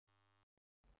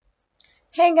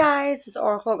Hey guys, it's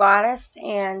Oracle Goddess,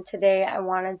 and today I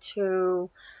wanted to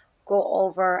go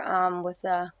over with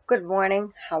a good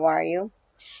morning, how are you,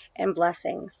 and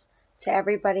blessings to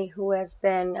everybody who has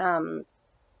been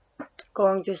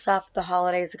going through stuff. The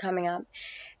holidays are coming up,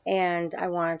 and I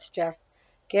wanted to just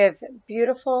give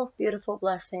beautiful, beautiful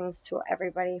blessings to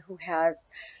everybody who has,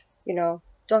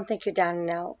 don't think you're down and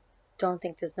out. Don't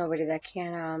think there's nobody that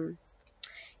can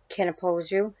oppose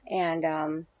you,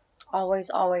 and always,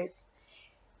 always.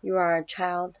 You are a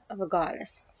child of a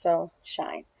goddess, so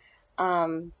shine.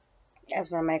 Um,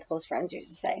 as one of my close friends used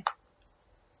to say.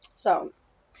 So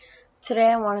today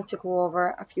I wanted to go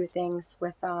over a few things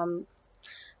with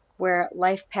where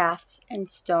life paths and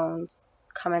stones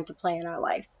come into play in our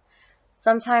life.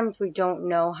 Sometimes we don't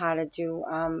know how to do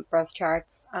birth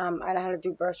charts. I know how to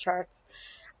do birth charts.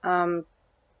 Um,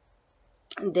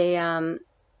 the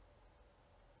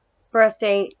birth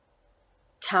date,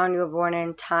 town you were born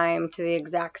in, time to the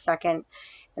exact second,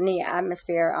 and the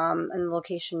atmosphere and the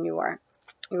location you were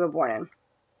born in.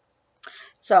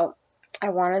 So I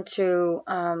wanted to,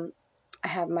 I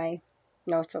have my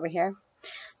notes over here.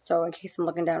 So in case I'm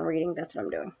looking down reading, that's what I'm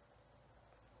doing.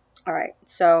 All right.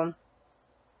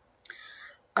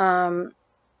 Um,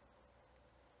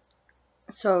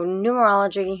 so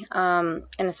numerology and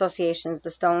associations, the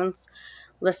stones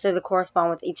listed to correspond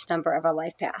with each number of our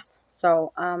life path.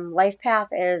 So life path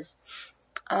is,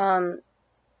 um,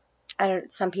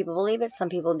 some people believe it, some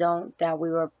people don't, that we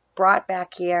were brought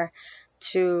back here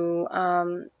to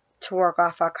work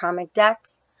off our karmic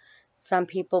debts. Some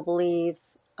people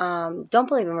don't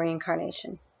believe in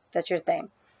reincarnation. That's your thing.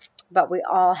 But we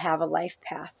all have a life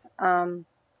path. And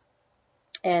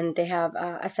they have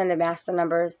ascended master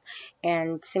numbers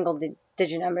and single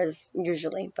digit numbers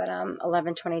usually. But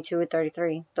 11, 22,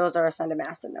 33, those are ascended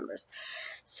master numbers.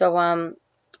 So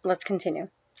let's continue.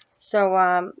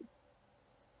 So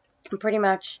pretty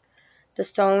much the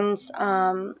stones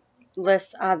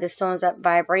list the stones that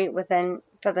vibrate within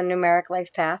for the numeric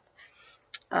life path.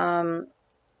 And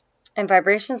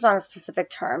vibration is not a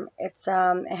specific term. It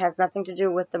has nothing to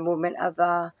do with the movement of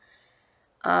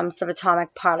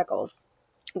subatomic particles.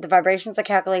 The vibrations are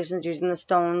calculations using the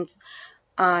stone's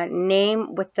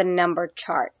name with the number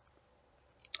chart.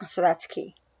 So that's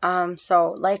key.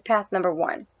 So life path number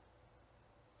 1,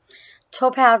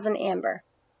 topaz and amber.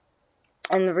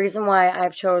 And the reason why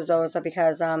I've chose those are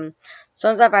because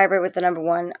stones that vibrate with the number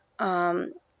 1,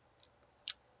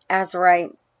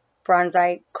 azurite,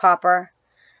 bronzite, copper,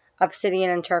 obsidian,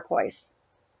 and turquoise.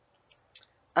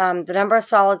 The number of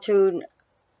solitude,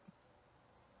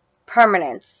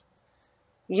 permanence,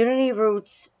 unity,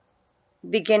 roots,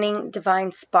 beginning,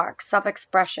 divine spark,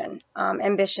 self-expression,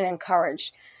 ambition, and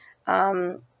courage.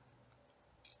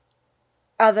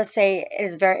 Others say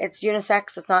it's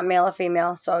unisex. It's not male or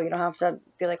female, so you don't have to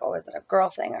be like, oh, is it a girl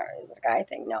thing or is it a guy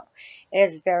thing? No, it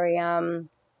is very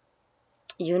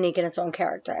unique in its own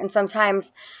character. And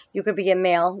sometimes you could be a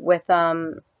male with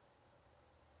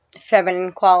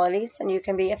feminine qualities, and you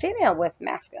can be a female with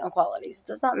masculine qualities. It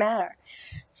does not matter.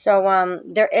 So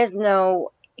there is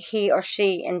no he or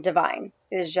she in divine.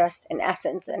 It is just an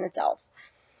essence in itself.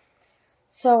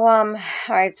 So all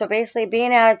right. So basically,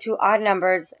 being added to odd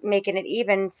numbers, making it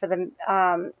even for the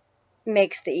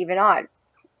makes the even odd.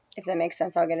 If that makes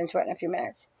sense, I'll get into it in a few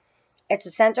minutes. It's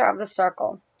the center of the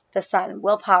circle, the sun,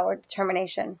 willpower,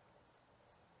 determination.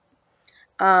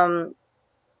 The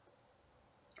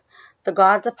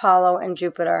gods Apollo and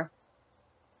Jupiter,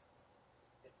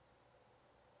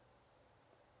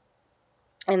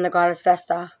 and the goddess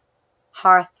Vesta,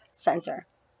 hearth center,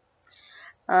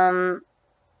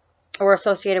 were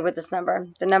associated with this number.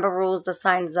 The number rules the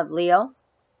signs of Leo.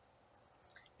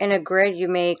 In a grid, you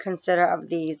may consider of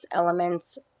these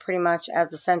elements pretty much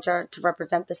as the center to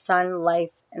represent the sun,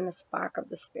 life, and the spark of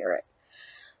the spirit.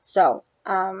 So,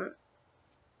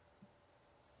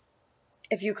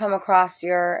 if you come across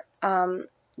your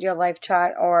life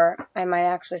chart, or I might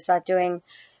actually start doing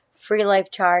free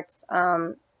life charts.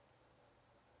 I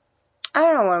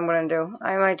don't know what I'm going to do.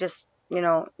 I might just,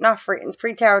 not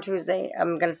free Tarot Tuesday,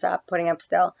 I'm going to stop putting up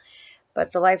still.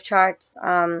 But the life charts,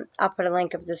 I'll put a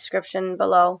link in the description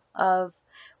below of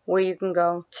where you can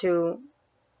go to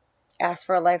ask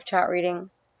for a life chart reading.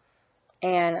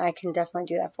 And I can definitely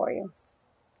do that for you.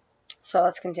 So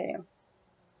let's continue.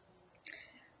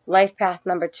 Life path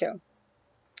number 2.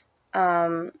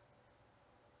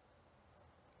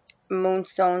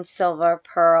 Moonstone, silver,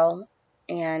 pearl,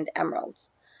 and emeralds.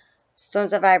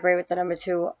 Stones that vibrate with the number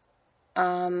 2.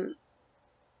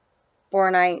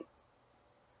 Bornite,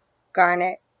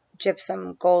 garnet,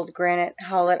 gypsum, gold, granite,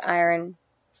 howlite, iron,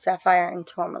 sapphire, and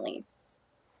tourmaline.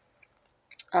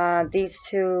 These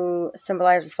two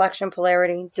symbolize reflection,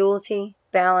 polarity, duality,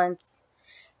 balance,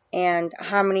 and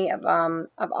harmony of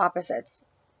opposites.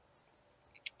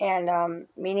 And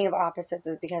meaning of opposites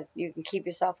is because you can keep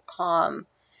yourself calm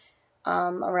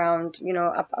around, you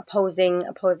know, opposing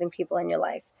people in your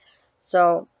life.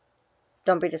 So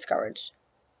don't be discouraged.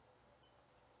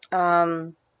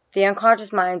 The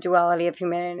unconscious mind, duality of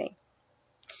humanity,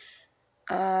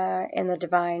 and the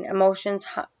divine, emotions,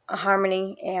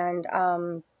 harmony, and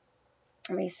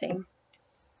let me see,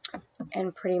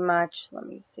 and pretty much, let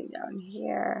me see down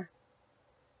here.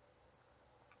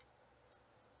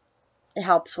 It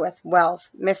helps with wealth,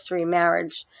 mystery,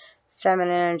 marriage,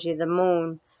 feminine energy, the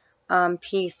moon,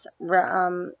 peace,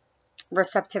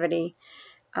 receptivity,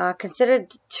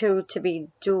 considered to be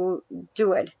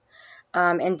duad,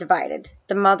 and divided.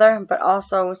 The mother, but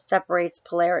also separates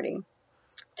polarity.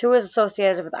 2 is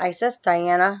associated with Isis,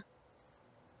 Diana,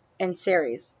 and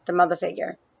Ceres, the mother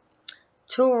figure.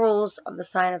 2 rules of the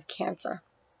sign of Cancer.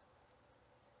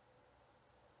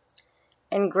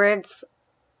 And grids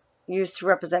used to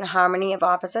represent harmony of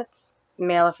opposites,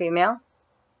 male or female.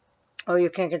 Or you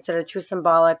can consider 2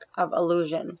 symbolic of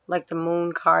illusion, like the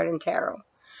moon card in tarot.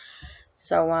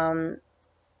 So,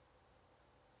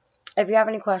 if you have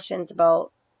any questions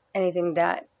about anything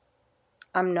that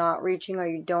I'm not reaching or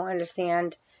you don't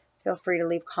understand, feel free to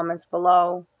leave comments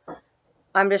below.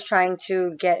 I'm just trying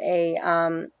to get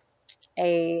a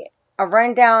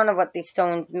rundown of what these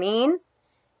stones mean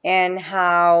and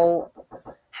how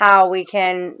we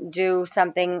can do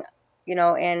something, you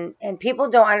know, and people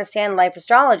don't understand life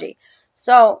astrology.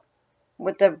 So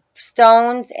with the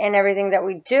stones and everything that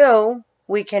we do,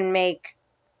 we can make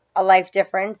a life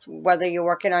difference, whether you're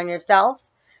working on yourself,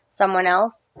 someone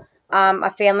else, a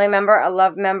family member, a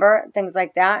love member, things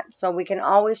like that. So we can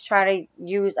always try to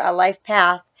use our life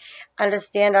path,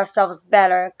 understand ourselves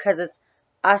better, because it's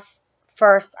us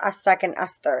first, us second,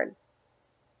 us third.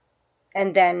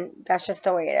 And then that's just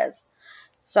the way it is.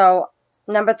 So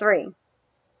number 3,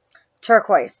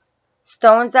 turquoise.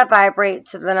 Stones that vibrate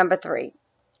to the number 3.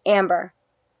 Amber,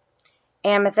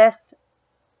 amethyst,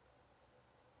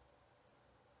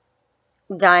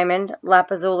 diamond,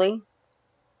 lapazuli,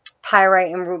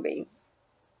 pyrite, and ruby.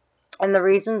 And the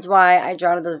reasons why I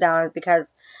jotted those down is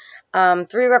because 3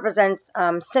 represents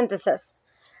synthesis,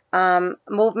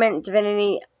 movement,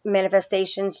 divinity,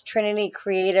 manifestations, trinity,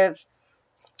 creative,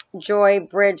 joy,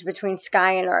 bridge between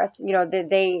sky and earth. You know,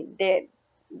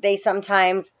 they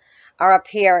sometimes are up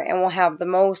here and will have the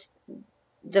most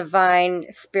divine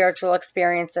spiritual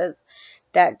experiences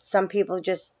that some people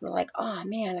just like, oh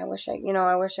man, I wish I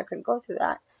could go through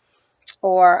that.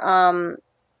 Or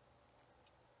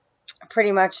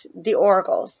pretty much the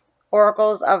oracles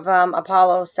of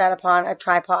Apollo sat upon a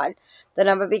tripod. The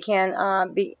number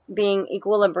being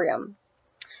equilibrium.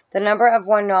 The number of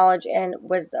 1, knowledge and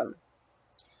wisdom.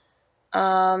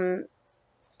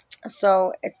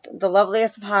 So it's the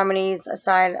loveliest of harmonies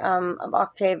aside of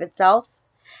octave itself,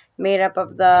 made up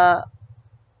of the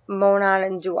monad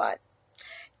and duad.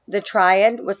 The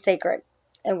triad was sacred.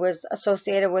 It was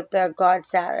associated with the god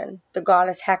Saturn, the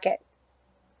goddess Hecate.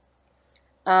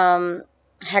 Hecate,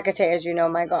 as you know,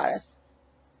 my goddess.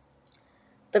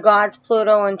 The gods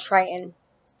Pluto and Triton.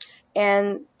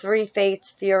 And 3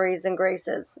 fates, furies, and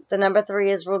graces. The number 3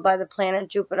 is ruled by the planet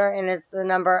Jupiter and is the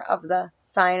number of the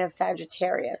sign of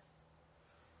Sagittarius.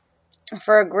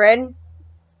 For a grid,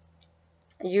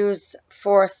 used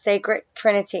for sacred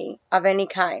trinity of any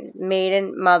kind,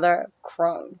 maiden, mother,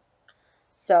 crone.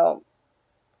 So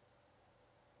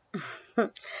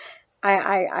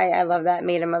I love that,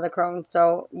 maiden, mother, crone.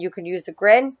 So you could use a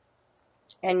grid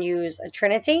and use a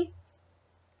trinity,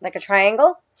 like a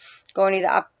triangle, going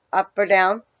either up or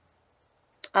down.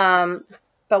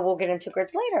 But we'll get into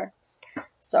grids later.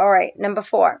 So, all right, number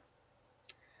 4.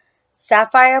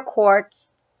 Sapphire quartz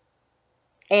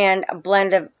and a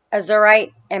blend of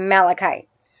azurite and malachite.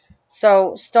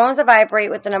 So, stones that vibrate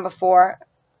with the number 4,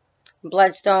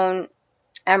 bloodstone,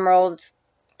 emeralds,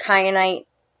 kyanite,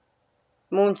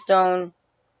 moonstone,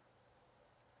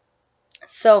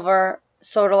 silver,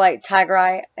 sodalite,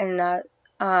 tigerite,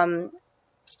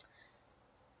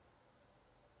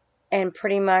 and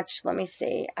pretty much, let me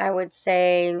see, I would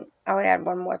add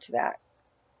one more to that.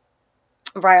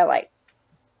 Rhyolite.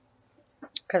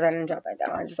 Because I didn't jot that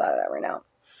down. I just thought of that right now.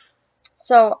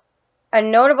 So, a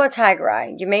note about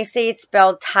tigerite. You may say it's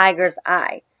spelled tiger's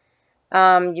eye.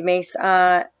 You may,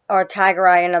 or tiger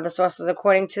eye in other sources,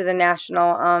 according to the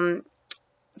National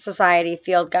Society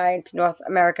Field Guide to North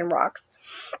American Rocks.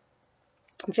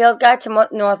 Field Guide to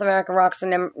North American Rocks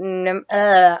and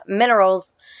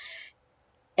Minerals,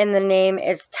 and the name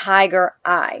is tiger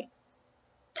eye.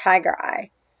 tiger eye.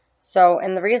 So,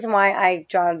 and the reason why I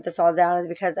jotted this all down is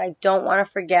because I don't want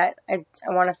to forget. I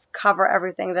want to cover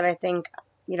everything that I think,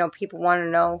 people want to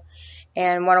know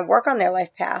and want to work on their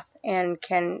life path and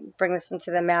can bring this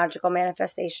into the magical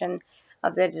manifestation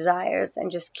of their desires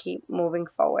and just keep moving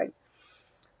forward.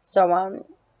 So,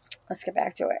 let's get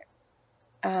back to it.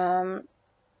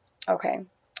 Okay.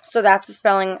 So that's the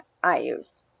spelling I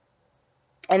used.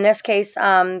 In this case,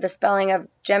 the spelling of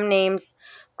gem names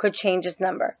could change its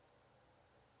number.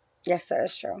 Yes, that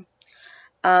is true.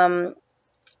 4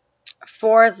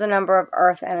 is the number of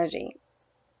earth energy.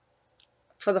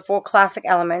 For the 4 classic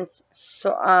elements,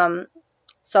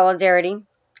 solidarity,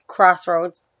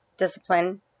 crossroads,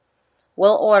 discipline,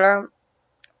 will order,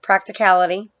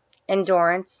 practicality,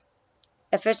 endurance,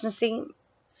 efficiency,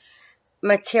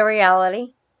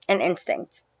 materiality, and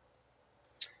instinct.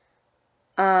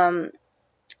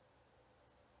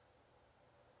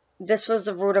 This was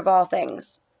the root of all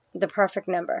things, the perfect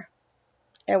number.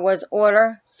 It was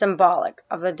order, symbolic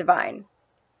of the divine.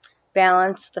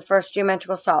 Balance, the first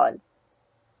geometrical solid.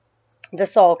 The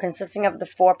soul, consisting of the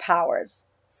 4 powers.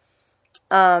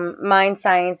 Mind,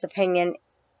 science, opinion,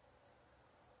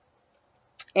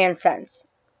 and sense.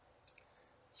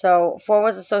 So 4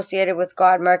 was associated with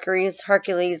God Mercury's,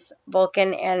 Hercules,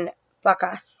 Vulcan, and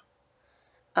Bacchus.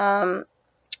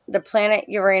 The planet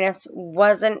Uranus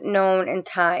wasn't known in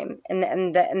time,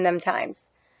 in them times.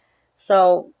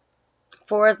 So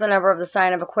 4 is the number of the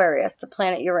sign of Aquarius, the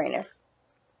planet Uranus.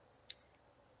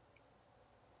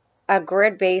 A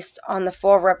grid based on the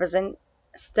 4 represent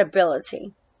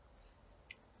stability.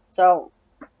 So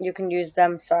you can use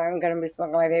them. Sorry, I'm going to be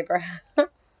smoking my paper.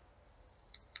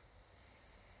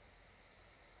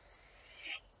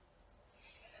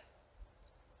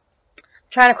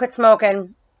 Trying to quit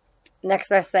smoking. Next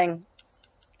best thing.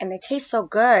 And they taste so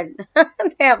good. They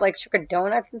have like sugar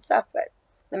donuts and stuff, but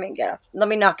let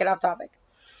me knock it off topic.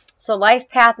 So life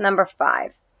path number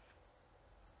 5.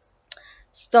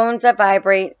 Stones that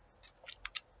vibrate,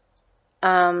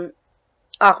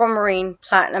 aquamarine,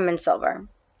 platinum, and silver.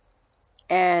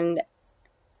 And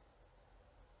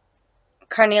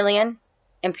carnelian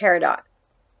and peridot.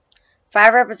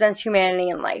 5 represents humanity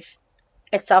and life.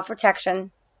 It's self-protection,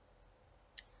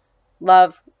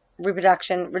 love,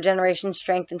 reproduction, regeneration,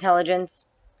 strength, intelligence.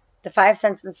 The 5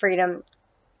 senses: freedom,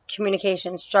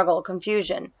 communication, struggle,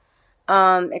 confusion.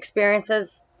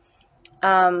 Experiences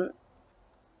called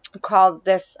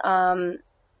this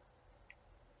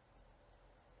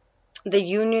the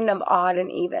union of odd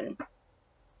and even.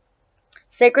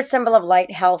 Sacred symbol of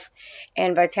light, health,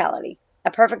 and vitality.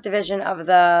 A perfect division of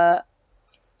the...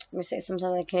 Let me say,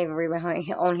 sometimes I can't even read my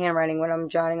own handwriting when I'm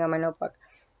jotting on my notebook.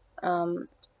 On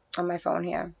my phone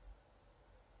here.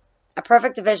 A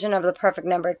perfect division of the perfect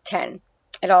number 10.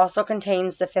 It also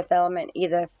contains the 5th element.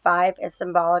 Either 5 is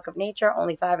symbolic of nature,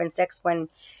 only 5 and 6 when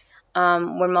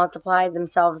multiplied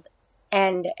themselves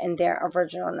end in their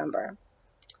original number.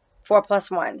 4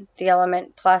 plus 1, the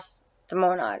element plus the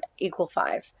monad, equal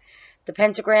 5. The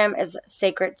pentagram is a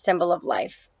sacred symbol of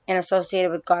life and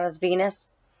associated with goddess Venus.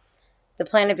 The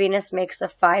planet Venus makes a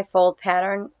 5-fold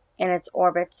pattern in its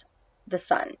orbits the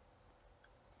sun.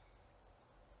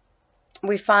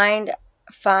 We find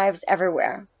 5s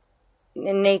everywhere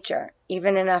in nature,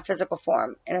 even in a physical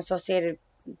form, and associated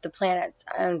with the planets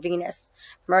on Venus.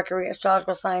 Mercury,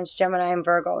 astrological signs, Gemini, and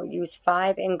Virgo use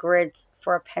 5 in grids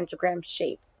for a pentagram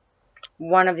shape,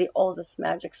 one of the oldest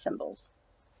magic symbols.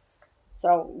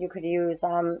 So you could use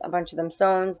a bunch of them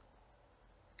stones.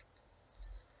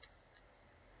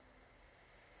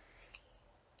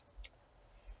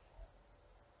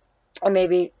 And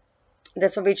maybe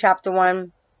this will be chapter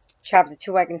 1. Chapter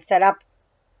 2, I can set up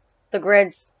the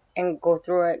grids and go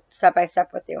through it step by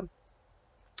step with you.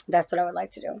 That's what I would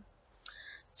like to do.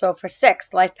 So for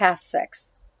 6, life path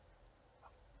 6.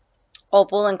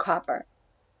 Opal and copper.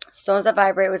 Stones that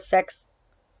vibrate with 6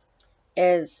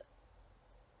 is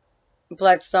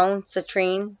bloodstone,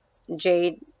 citrine,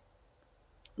 jade,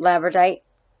 labradorite,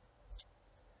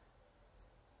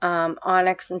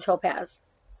 onyx, and topaz.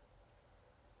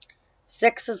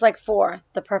 6 is like 4,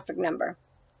 the perfect number.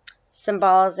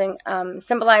 Symbolizing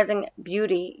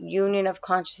beauty, union of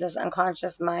consciousness,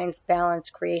 unconscious minds, balance,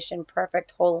 creation,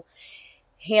 perfect, whole,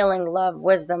 healing, love,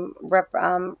 wisdom,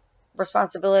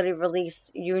 responsibility, release,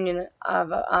 union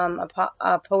of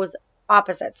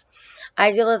opposites,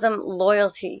 idealism,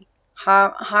 loyalty,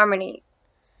 harmony,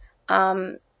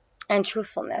 and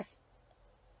truthfulness.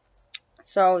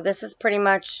 So this is pretty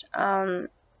much a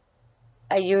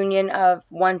union of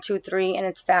 1, 2, 3 and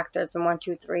its factors in 1,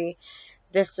 2, 3.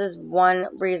 This is one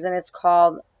reason it's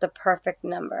called the perfect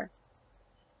number.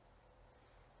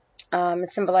 It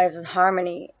symbolizes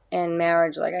harmony and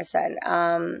marriage, like I said.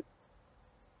 And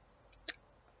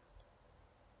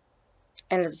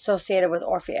it's associated with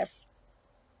Orpheus.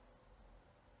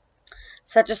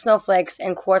 Such as snowflakes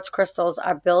and quartz crystals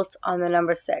are built on the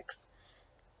number 6.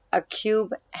 A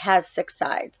cube has 6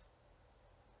 sides.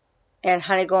 And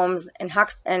honeycombs and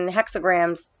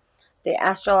hexagrams, the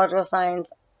astrological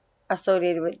signs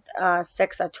associated with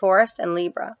 6 are Taurus and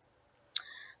Libra.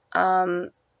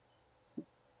 And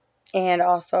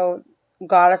also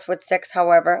goddess with 6,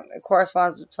 however, it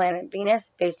corresponds to planet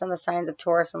Venus based on the signs of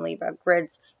Taurus and Libra.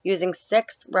 Grids using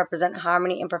 6 represent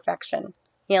harmony and perfection,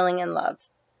 healing and love.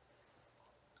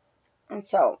 And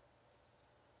so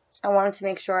I wanted to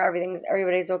make sure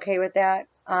everybody's okay with that.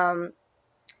 I'm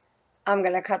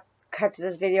gonna cut to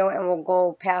this video and we'll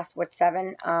go past what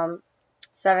 7, and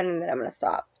then I'm gonna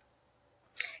stop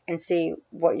and see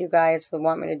what you guys would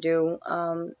want me to do.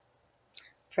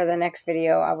 For the next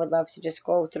video, I would love to just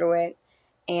go through it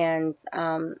and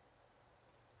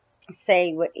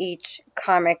say what each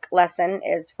karmic lesson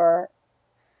is for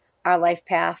our life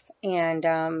path.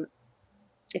 And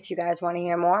if you guys want to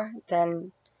hear more,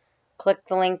 then click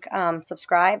the link,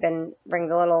 subscribe, and ring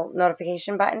the little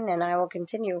notification button, and I will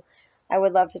continue. I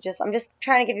would love to I'm just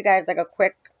trying to give you guys like a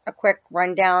quick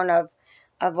rundown of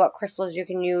what crystals you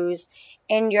can use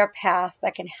in your path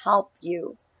that can help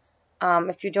you.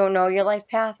 If you don't know your life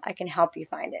path, I can help you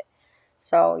find it.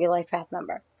 So your life path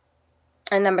number.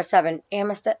 And number 7,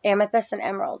 amethyst and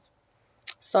emeralds.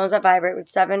 Stones that vibrate with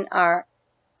 7 are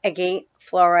agate,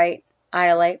 fluorite,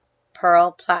 iolite,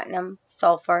 pearl, platinum,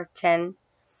 sulfur, tin,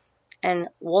 and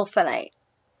wolfenite.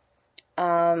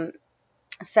 7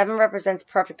 represents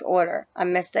perfect order, a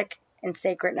mystic and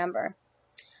sacred number.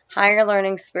 Higher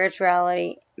learning,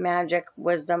 spirituality, magic,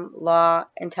 wisdom, law,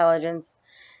 intelligence,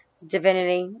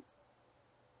 divinity,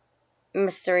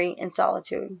 mystery, and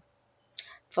solitude.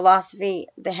 Philosophy,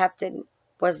 the heptad,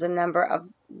 was the number of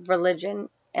religion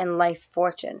and life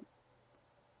fortune.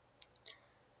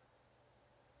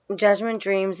 Judgment,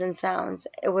 dreams, and sounds.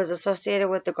 It was associated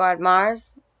with the god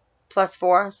Mars,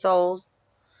 +4, souls,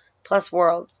 plus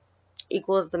worlds,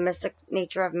 equals the mystic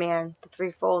nature of man, the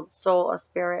threefold soul or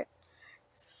spirit,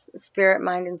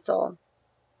 mind, and soul.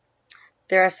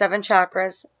 There are 7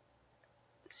 chakras,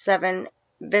 7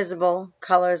 visible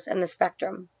colors in the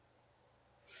spectrum,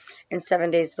 and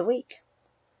 7 days of the week.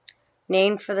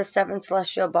 Named for the 7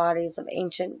 celestial bodies of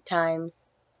ancient times,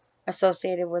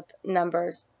 associated with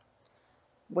numbers.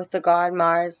 With the god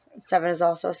Mars, 7 is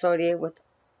also associated with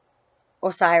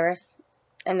Osiris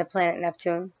and the planet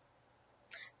Neptune,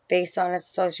 based on its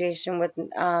association with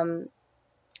the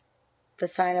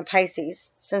sign of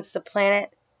Pisces. Since the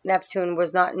planet Neptune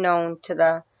was not known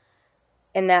to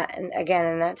in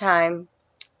that time,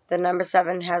 the number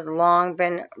 7 has long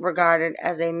been regarded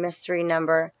as a mystery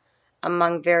number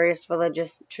among various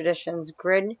religious traditions.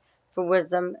 Grid for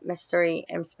wisdom, mystery,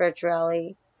 and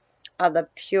spirituality are the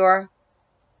pure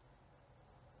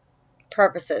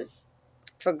purposes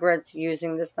for grids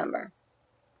using this number.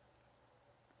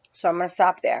 So I'm going to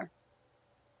stop there.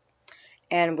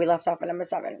 And we left off at number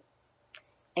 7.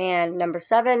 And number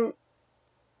 7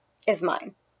 is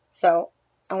mine. So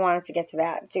I wanted to get to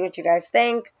that. See what you guys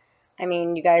think. I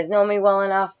mean, you guys know me well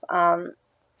enough.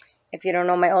 If you don't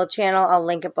know my old channel, I'll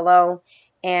link it below.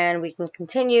 And we can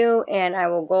continue. And I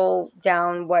will go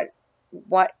down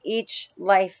what each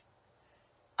life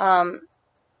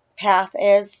path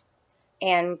is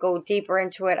and go deeper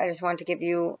into it. I just wanted to give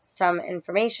you some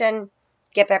information.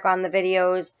 Get back on the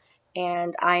videos.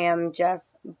 And I am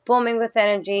just booming with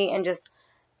energy and just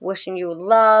wishing you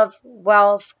love,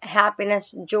 wealth,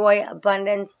 happiness, joy,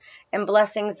 abundance, and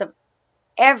blessings of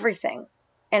everything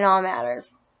in all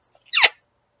matters.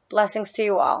 Blessings to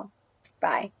you all.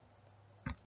 Bye.